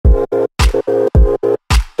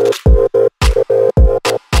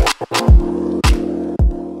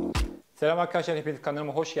Selam arkadaşlar, hepiniz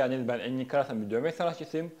kanalıma hoş geldiniz. Ben Engin Karasan, bir dövme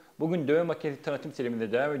sanatçısıyım. Bugün dövme makinesi tanıtım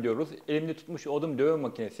seriminde devam ediyoruz. Elimde tutmuş olduğum dövme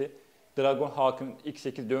makinesi DragonHawk'ın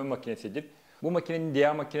X8 dövme makinesidir. Bu makinenin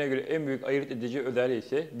diğer makineye göre en büyük ayırt edici özelliği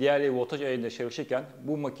ise diğerleri voltaj ayarıyla çalışırken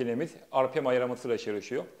bu makinemiz RPM ayarlamasıyla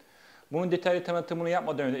çalışıyor. Bunun detaylı tanıtımını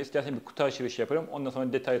yapmadan önce istersen bir kutu açılışı yaparım. Ondan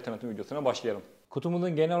sonra detaylı tanıtım videosuna başlayalım.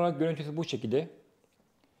 Kutumuzun genel olarak görüntüsü bu şekilde.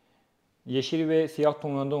 Yeşil ve siyah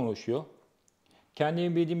tonlarından oluşuyor.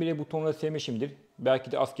 Kendimi bildiğim bile bu tonları sevmişimdir.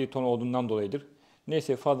 Belki de askeri ton olduğundan dolayıdır.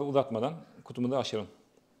 Neyse fazla uzatmadan kutumuzu açalım.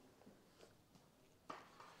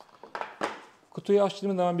 Kutuyu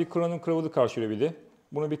açtığımız zaman bir kullanım kılavuzu karşılıyor bizi.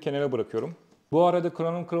 Bunu bir kenara bırakıyorum. Bu arada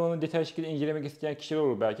kullanım kılavuzunu detaylı şekilde incelemek isteyen kişiler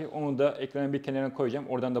olur belki. Onu da ekranın bir kenarına koyacağım.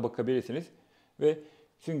 Oradan da bakabilirsiniz. Ve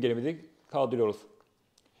süngerimizi kaldırıyoruz.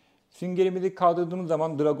 Süngerimizi kaldırdığımız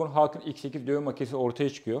zaman DragonHawk'ın X8 dövme makinesi ortaya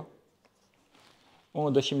çıkıyor.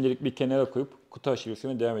 Onu da şimdilik bir kenara koyup kutu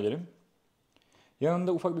açılışına devam edelim.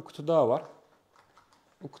 Yanında ufak bir kutu daha var.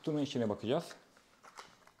 Bu kutunun içine bakacağız.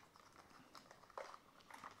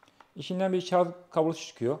 İçinden bir şarj kablosu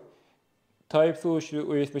çıkıyor. Type-C uçlu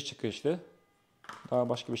USB çıkışlı. Daha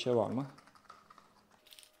başka bir şey var mı?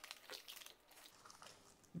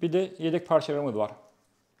 Bir de yedek parçalarımız var.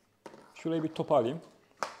 Şurayı bir toparlayayım.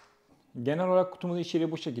 Genel olarak kutumuzun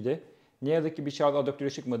içeriği bu şekilde. Ne yazık ki bir şarj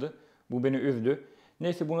adaptörü çıkmadı. Bu beni üzdü.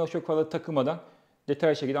 Neyse buna çok fazla takılmadan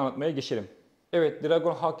detaylı şekilde anlatmaya geçelim. Evet,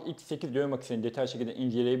 DragonHawk X8 dövme makinesini detaylı şekilde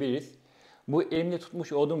inceleyebiliriz. Bu elimde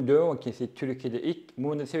tutmuş olduğum dövme makinesi Türkiye'de ilk.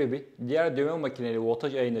 Bunun da sebebi diğer dövme makineleri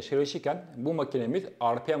voltaj ayarında çalışırken bu makinemiz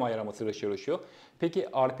RPM ayarlamasıyla çalışıyor. Peki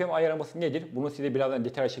RPM ayarlaması nedir? Bunu size birazdan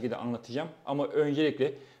detaylı şekilde anlatacağım. Ama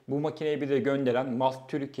öncelikle bu makineyi bize gönderen Mast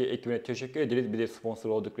Türkiye ekibine teşekkür ederiz. Bize sponsor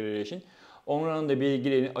oldukları için. Onların da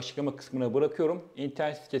bilgilerini açıklama kısmına bırakıyorum.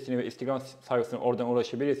 İnternet sitesine ve Instagram sayfasına oradan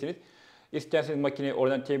ulaşabilirsiniz. İsterseniz makineyi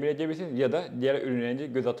oradan temin edebilirsiniz ya da diğer ürünlerine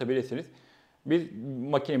göz atabilirsiniz. Biz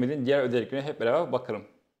makinemizin diğer özelliklerine hep beraber bakalım.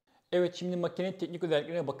 Evet, şimdi makinenin teknik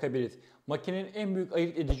özelliklerine bakabiliriz. Makinenin en büyük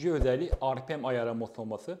ayırt edici özelliği RPM ayarlaması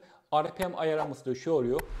olması. RPM ayarlaması da şu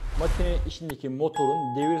oluyor. Makinenin içindeki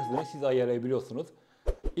motorun devir hızını siz ayarlayabiliyorsunuz.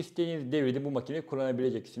 İstediğiniz devirde bu makineyi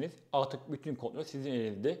kullanabileceksiniz. Artık bütün kontrol sizin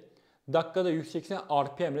elinizde. Dakikada 180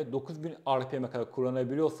 RPM ile 9000 RPM'e kadar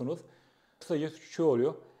kullanabiliyorsunuz. Kısaca şu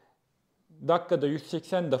oluyor. Dakikada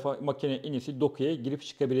 180 defa makinenin inisi dokuya girip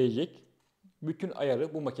çıkabilecek. Bütün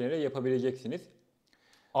ayarı bu makineyle yapabileceksiniz.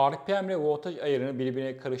 RPM ile voltaj ayarını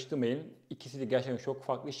birbirine karıştırmayın. İkisi de gerçekten çok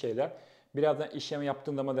farklı şeyler. Birazdan işlem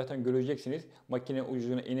yaptığım zaman zaten göreceksiniz. Makine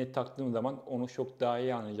ucuna iğne taktığım zaman onu çok daha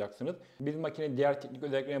iyi anlayacaksınız. Biz makinenin diğer teknik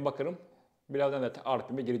özelliklerine bakalım. Birazdan zaten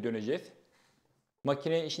RPM'e geri döneceğiz.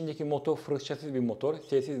 Makinenin içindeki motor fırçasız bir motor,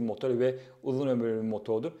 sessiz bir motor ve uzun ömürlü bir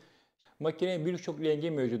motordur. Makinenin birçok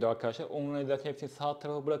rengi mevcut arkadaşlar. Onları zaten hepsini sağ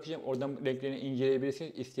tarafa bırakacağım. Oradan renklerini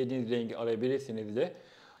inceleyebilirsiniz. İstediğiniz rengi arayabilirsiniz de.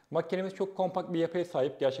 Makinemiz çok kompakt bir yapıya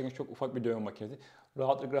sahip. Gerçekten çok ufak bir dövme makinesi.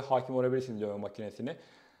 Rahatlıkla hakim olabilirsiniz dövme makinesine.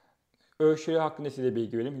 Ölçüleri hakkında size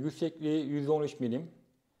bilgi vereyim. Yüksekliği 113 milim,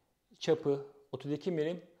 çapı 32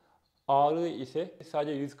 milim, ağırlığı ise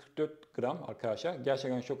sadece 144 gram arkadaşlar.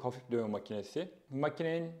 Gerçekten çok hafif dövme makinesi.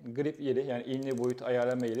 Makinenin grip yeri, yani iğne boyut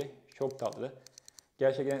ayarlama yeri çok tatlı.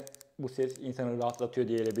 Gerçekten bu ses insanı rahatlatıyor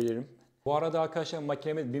diyebilirim. Bu arada arkadaşlar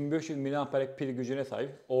makinemiz 1500 mAh'lik pil gücüne sahip.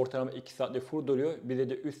 Ortalama 2 saatte full doluyor. Bize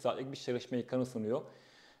de 3 saatlik bir çalışma ekranı sunuyor.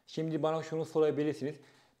 Şimdi bana şunu sorabilirsiniz.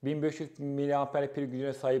 1500 mAh'lik pil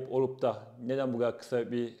gücüne sahip olup da neden bu kadar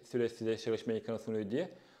kısa bir süre size çalışma ekranı sunuyor diye.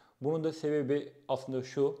 Bunun da sebebi aslında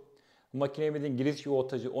şu. Makinemizin giriş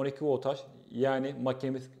voltajı 12 voltaj. Yani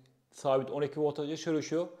makinemiz sabit 12 voltajla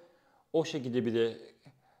çalışıyor. O şekilde bir de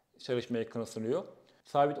çalışma ekranı sunuyor.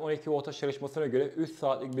 Sabit 12 voltaj çalışmasına göre 3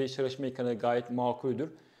 saatlik bir çalışma ekranı gayet makuldür.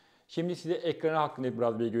 Şimdi size ekranı hakkında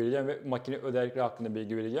biraz bilgi vereceğim ve makine özellikleri hakkında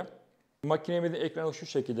bilgi vereceğim. Makinemizin ekranı şu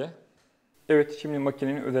şekilde. Evet, şimdi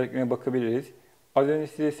makinenin özelliklerine bakabiliriz. Az önce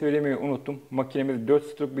size söylemeyi unuttum. Makinemiz 4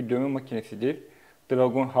 stroke bir dövme makinesidir.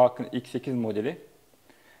 DragonHawk'ın X8 modeli.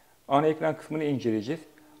 Ana ekran kısmını inceleyeceğiz.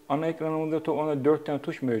 Ana ekranımızda toplamda 4 tane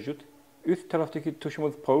tuş mevcut. Üst taraftaki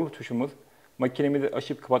tuşumuz power tuşumuz. Makinemizi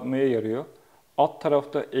açıp kapatmaya yarıyor. Alt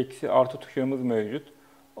tarafta eksi artı tuşlarımız mevcut.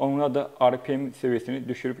 Onunla da RPM seviyesini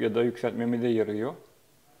düşürüp ya da yükseltmemize yarıyor.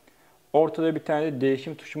 Ortada bir tane de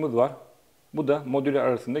değişim tuşumuz var. Bu da modüller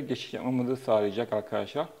arasında geçiş yapmamızı sağlayacak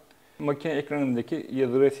arkadaşlar. Makine ekranındaki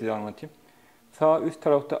yazıları size anlatayım. Sağ üst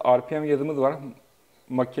tarafta RPM yazımız var.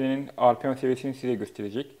 Makinenin RPM seviyesini size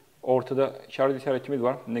gösterecek. Ortada şarj işaretimiz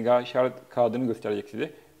var. Ne kadar şarj kağıdını gösterecek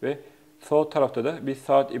size. Ve sol tarafta da bir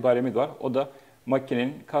saat ibaremiz var. O da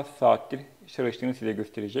makinenin kaç saattir çalıştığını size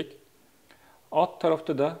gösterecek. Alt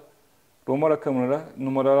tarafta da Roma rakamlara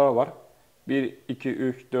numaralar var. 1, 2,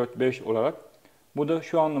 3, 4, 5 olarak. Bu da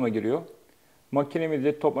şu anlama geliyor.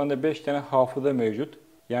 Makinemizde toplamda 5 tane hafıza mevcut.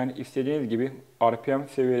 Yani istediğiniz gibi RPM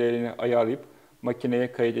seviyelerini ayarlayıp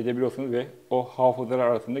makineye kayıt edebiliyorsunuz ve o hafızalar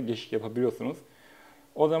arasında geçiş yapabiliyorsunuz.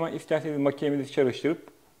 O zaman isterseniz makinemizi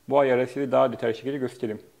çalıştırıp bu ayarı size daha detaylı şekilde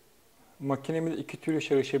göstereyim. Makinemiz iki türlü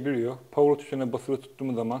çalışabiliyor. Power tuşuna basılı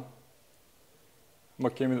tuttuğumuz zaman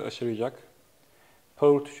makinemiz açılacak.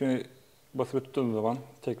 Power tuşuna basılı tuttuğumuz zaman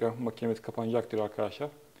tekrar makinemiz kapanacaktır arkadaşlar.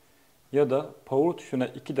 Ya da power tuşuna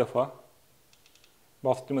 2 defa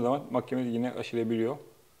bastığımız zaman makinemiz yine açılabiliyor.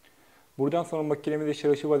 Buradan sonra makinemizi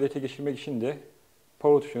çalışır vaziyete geçirmek için de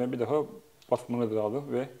power tuşuna bir defa basmanız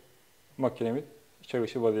lazım ve makinemiz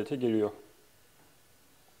çalışır vaziyete geliyor.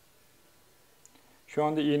 Şu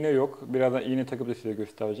anda iğne yok. Birazdan iğne takıp da size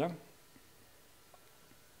göstereceğim.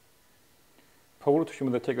 Power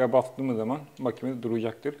tuşumuza tekrar bastığımız zaman makinemiz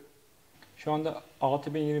duracaktır. Şu anda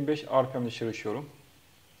 6025 RPM'de çalışıyorum.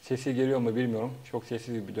 Sesi geliyor mu bilmiyorum. Çok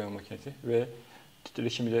sessiz bir dövme makinesi ve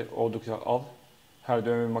titreşimi de oldukça az. Her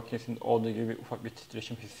dövme makinesinin olduğu gibi ufak bir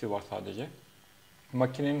titreşim hissi var sadece.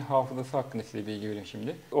 Makinenin hafızası hakkında size bilgi vereyim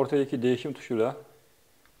şimdi. Ortadaki değişim tuşuyla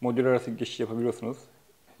modül arası geçiş yapabiliyorsunuz.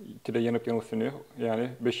 Tire yanıp yanıp sönüyor. Yani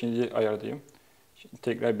 5. ayardayım. Şimdi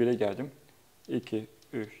tekrar 1'e geldim. 2,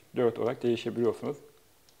 3, 4 olarak değişebiliyorsunuz.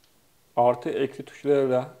 Artı eksi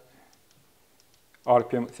tuşlarıyla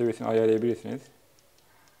RPM seviyesini ayarlayabilirsiniz.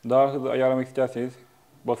 Daha hızlı ayarlamak isterseniz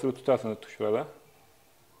basılı tutarsanız tuşlara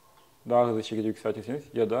daha hızlı şekilde yükseltirsiniz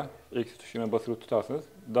ya da eksi tuşuna basılı tutarsanız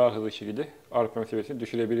daha hızlı şekilde RPM seviyesini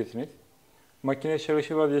düşürebilirsiniz. Makine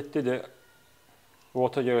çalışır vaziyette de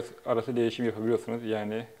voltaj arası değişim yapabiliyorsunuz,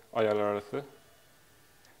 yani ayarlar arası.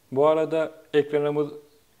 Bu arada ekranımız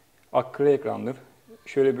akıllı ekrandır.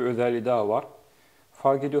 Şöyle bir özelliği daha var.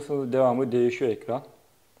 Fark ediyorsanız devamlı değişiyor ekran.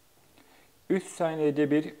 3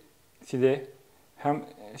 saniyede bir size hem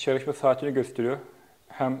çalışma saatini gösteriyor,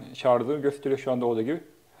 hem şarjını gösteriyor şu anda olduğu gibi,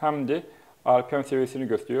 hem de RPM seviyesini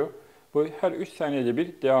gösteriyor. Bu her 3 saniyede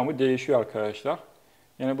bir devamı değişiyor arkadaşlar.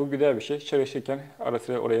 Yani bu güzel bir şey. Çalışırken ara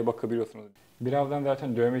sıra oraya bakabiliyorsunuz. Birazdan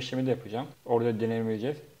zaten dövme işlemi de yapacağım. Orada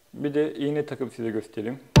denemeleyeceğiz. Bir de iğne takıp size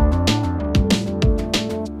göstereyim.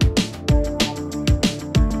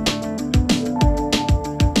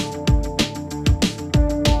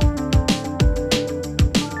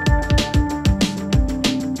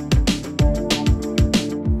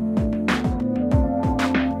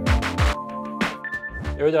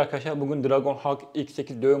 Evet arkadaşlar, bugün DragonHawk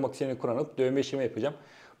X8 dövme makinesini kullanıp dövme işlemi yapacağım.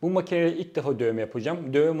 Bu makineyle ilk defa dövme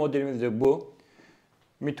yapacağım. Dövme modelimiz de bu.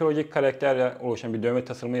 Mitolojik karakterle oluşan bir dövme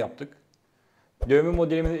tasarımı yaptık. Dövme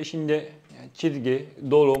modelimizin içinde çizgi,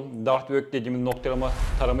 dolum, dartwork dediğimiz noktalama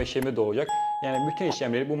tarama işlemi de olacak. Yani bütün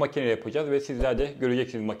işlemleri bu makineyle yapacağız ve sizler de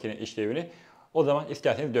göreceksiniz makine işlevini. O zaman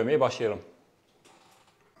isterseniz dövmeye başlayalım.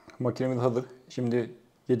 Makinemiz hazır. Şimdi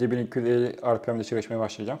 7250 RPM'de çalışmaya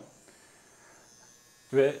başlayacağım.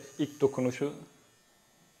 Ve ilk dokunuşu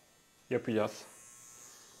yapacağız.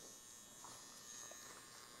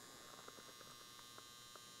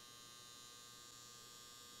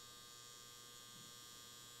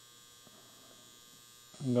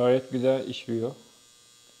 Gayet güzel işliyor.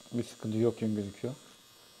 Bir sıkıntı yok gibi gözüküyor.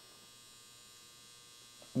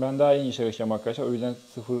 Ben daha iyi çalışacağım arkadaşlar. O yüzden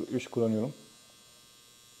 0.3 kullanıyorum.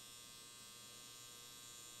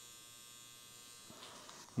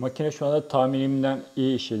 Makine şu anda tahminimden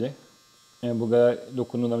iyi işledi. Yani bu kadar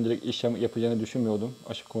dokunduğumdan direkt işlem yapacağını düşünmüyordum,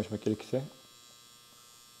 açık konuşmak gerekirse.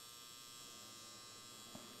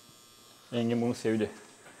 Engin bunu sevdi.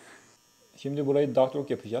 Şimdi burayı dartwork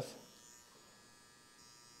yapacağız.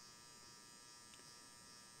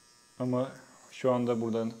 Ama şu anda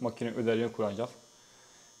buradan makine özelliğini kullanacağız.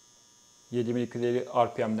 7250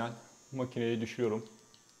 RPM'den makineyi düşürüyorum.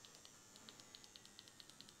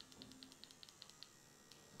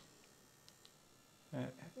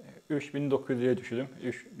 Evet, 3900'e düşürdüm.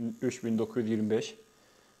 3925.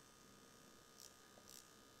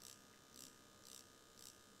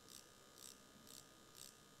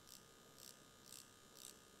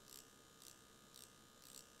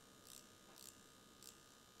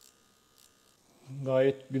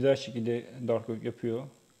 Gayet güzel şekilde dartwork yapıyor.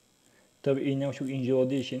 Tabii iğnem çok ince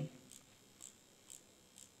olduğu için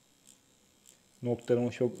noktalarım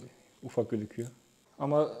çok ufak gözüküyor.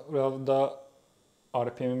 Ama biraz daha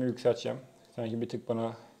RPM'imi yükselteceğim. Sanki bir tık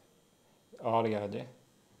bana ağır geldi.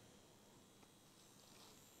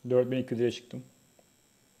 4200'e çıktım.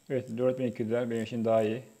 Evet, 4200'ler benim için daha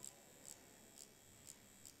iyi.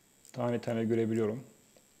 Tane tane görebiliyorum.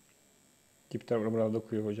 Dip tarafı biraz da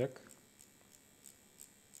koyu olacak.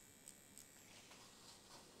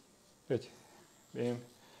 Evet, benim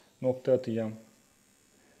nokta atacağım.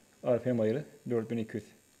 RPM ayarı 4200.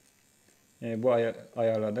 Yani bu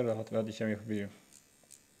ayarlarda rahat işlem yapabilirim.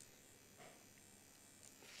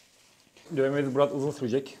 Dövmemiz biraz uzun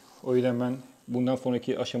sürecek. O yüzden ben bundan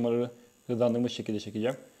sonraki aşamaları hızlandırmış şekilde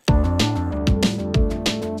çekeceğim.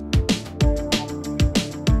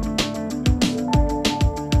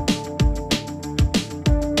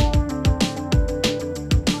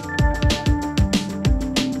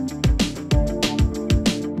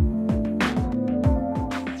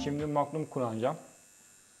 Şimdi magnum kullanacağım.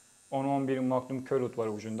 10-11 magnum körut var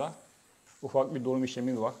ucunda. Ufak bir dolum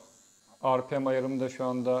işlemimiz var. RPM ayarım da şu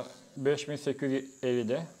anda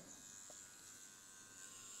 5850'de.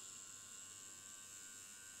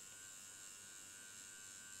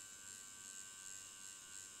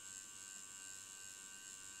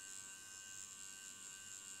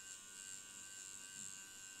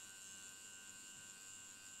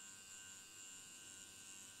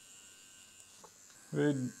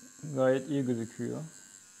 Ve gayet iyi gözüküyor.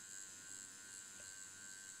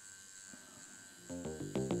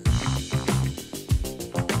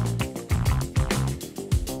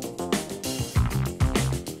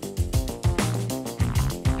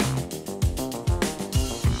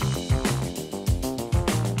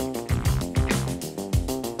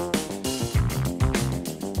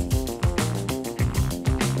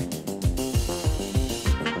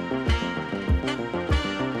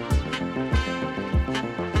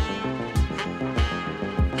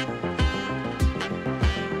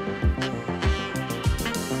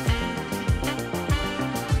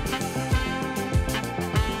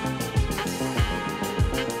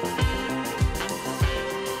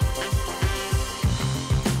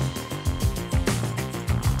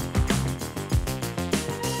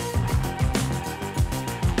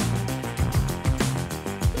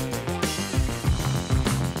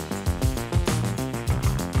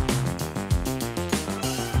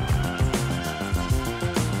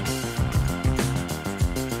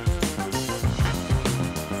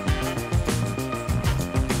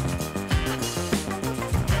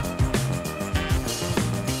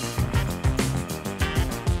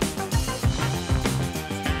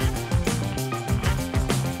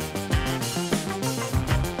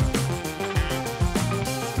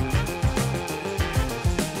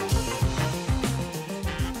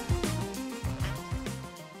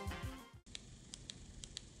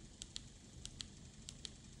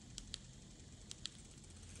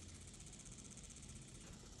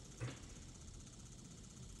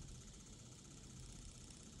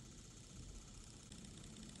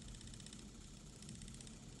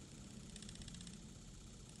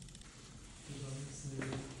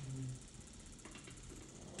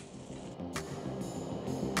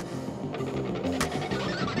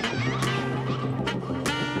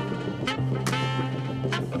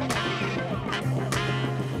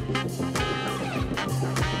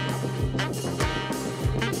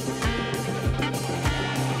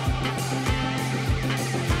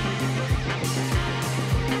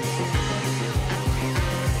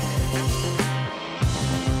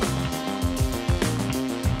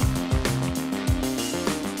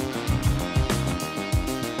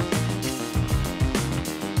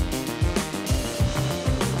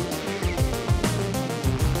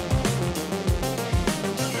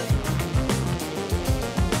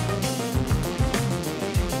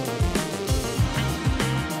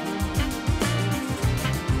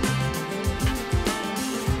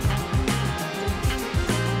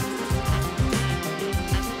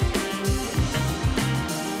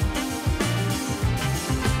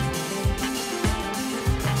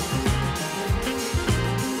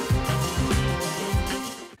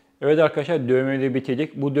 Evet arkadaşlar, dövmeleri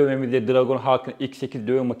bitirdik. Bu dövmemizde DragonHawk X8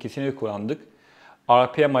 dövme makinesini kullandık.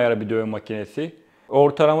 RPM ayarı bir dövme makinesi.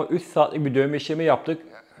 Ortalama 3 saatlik bir dövme işlemi yaptık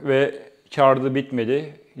ve şarjı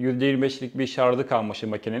bitmedi. %25'lik bir şarjı kalmıştı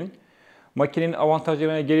makinenin. Makinenin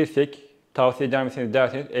avantajlarına gelirsek, tavsiye eder misiniz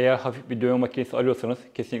derseniz, eğer hafif bir dövme makinesi arıyorsanız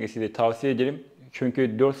kesinlikle size tavsiye ederim.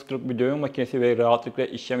 Çünkü 4 stroke bir dövme makinesi ve rahatlıkla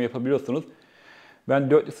işlem yapabiliyorsunuz.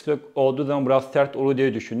 Ben 4 stroke olduğu zaman biraz sert olur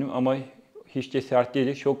diye düşündüm ama hiç de sert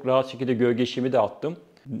değildi. Çok rahat şekilde gölge işlemi de attım.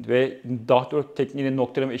 Ve dahtör tekniğiyle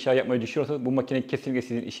noktalama işaret yapmayı düşünüyorsanız bu makine kesinlikle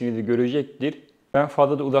sizin işinizi görecektir. Ben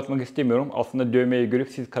fazla da uzatmak istemiyorum. Aslında dövmeyi görüp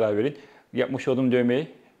siz karar verin. Yapmış olduğum dövmeyi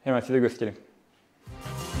hemen size göstereyim.